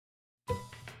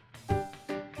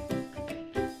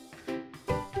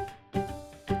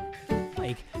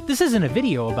like, this isn't a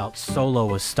video about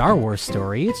Solo, a Star Wars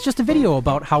story. It's just a video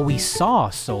about how we saw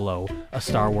Solo, a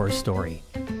Star Wars story.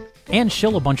 And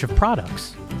Shill a bunch of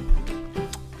products.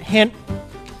 Hint,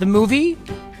 the movie,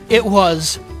 it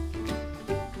was...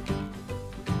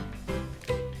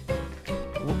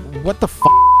 What the f***?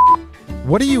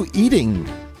 What are you eating?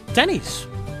 Denny's.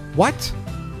 What?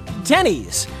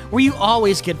 Denny's, where you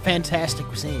always get fantastic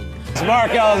cuisine.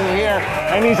 Mark Ellis is here,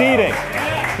 and he's eating.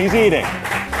 He's eating.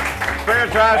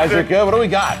 Fantastic. Is it good? What do we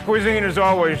got? Cuisine is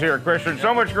always here, Christian.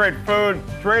 So much great food,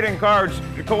 trading cards,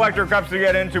 collector cups to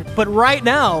get into. But right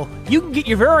now, you can get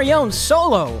your very own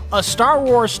Solo, a Star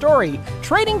Wars story,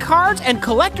 trading cards, and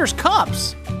collector's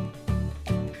cups.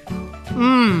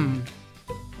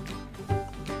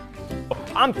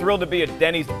 I'm thrilled to be at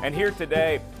Denny's, and here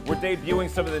today, we're debuting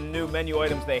some of the new menu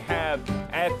items they have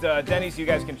at Denny's you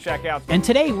guys can check out. And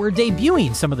today we're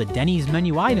debuting some of the Denny's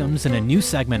menu items in a new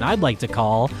segment I'd like to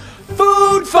call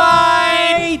Food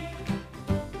Fight!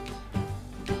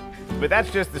 But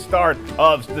that's just the start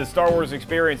of the Star Wars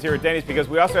experience here at Denny's, because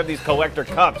we also have these collector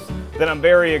cups that I'm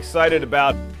very excited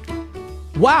about.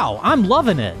 Wow, I'm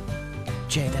loving it.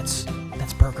 Jay, that's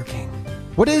Burger King.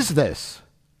 What is this?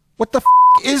 What the f***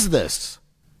 is this?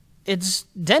 It's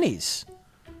Denny's.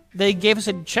 They gave us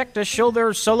a check to show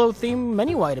their Solo-themed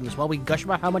menu items while we gush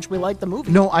about how much we like the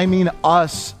movie. No, I mean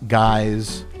us,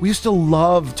 guys. We used to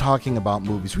love talking about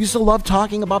movies. We used to love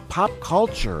talking about pop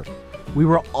culture. We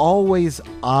were always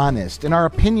honest, and our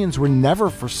opinions were never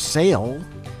for sale.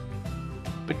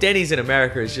 But Denny's in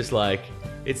America is just like,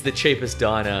 it's the cheapest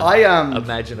diner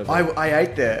imaginable. I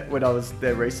ate there when I was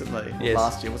there recently. Yes.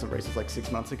 Last year, it wasn't recent, it was like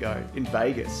 6 months ago in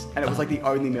Vegas. And it was like the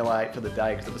only meal I ate for the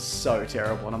day because it was so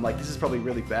terrible. And I'm like, this is probably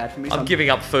really bad for me. So I'm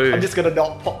giving up food. I'm just going to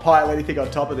not pile anything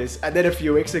on top of this. And then a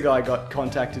few weeks ago, I got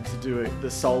contacted to do the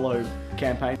Solo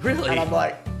campaign. Really? And I'm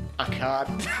like, I can't.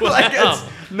 Wow. Like,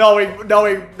 it's knowing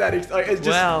that it's just,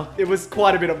 Wow. It was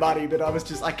quite a bit of money, but I was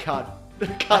just, I can't. I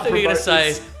thought you were going to say,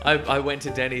 this. I went to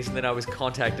Denny's and then I was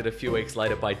contacted a few weeks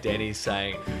later by Denny's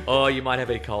saying, oh, you might have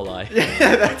E. coli.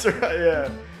 Yeah, that's right, yeah.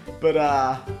 But,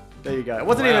 there you go. It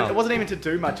wasn't Wow. even to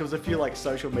do much. It was a few like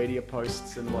social media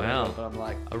posts and whatever. Wow. But I'm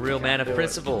like, A real I man can't of do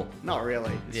principle. it. Not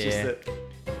really. It's Yeah. just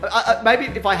that maybe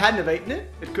if I hadn't have eaten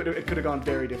it, it could have gone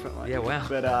very differently. Yeah, wow.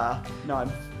 But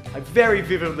no, I very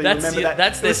vividly remember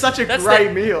that. It was such a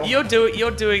great meal. You're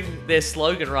doing their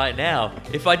slogan right now.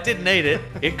 If I didn't eat it,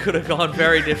 it could have gone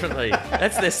very differently.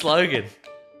 That's their slogan.